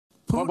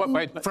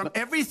Putin, from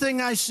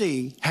everything I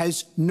see,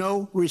 has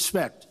no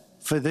respect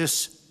for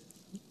this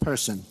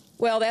person.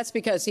 Well, that's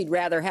because he'd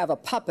rather have a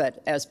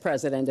puppet as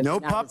president of the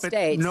United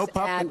States. No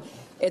puppet. And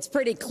it's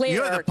pretty clear.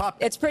 You're the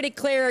puppet. It's pretty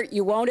clear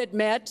you won't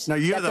admit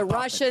that the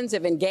Russians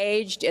have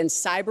engaged in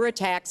cyber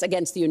attacks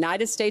against the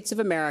United States of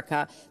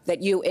America,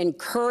 that you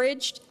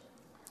encouraged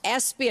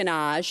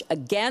espionage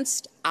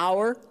against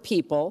our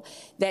people,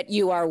 that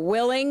you are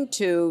willing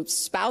to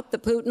spout the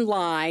Putin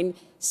line,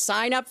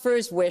 sign up for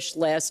his wish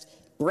list,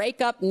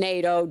 break up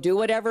NATO, do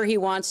whatever he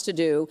wants to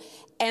do,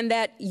 and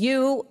that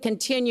you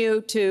continue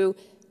to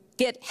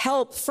get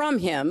help from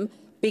him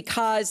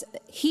because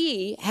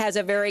he has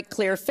a very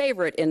clear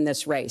favorite in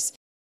this race.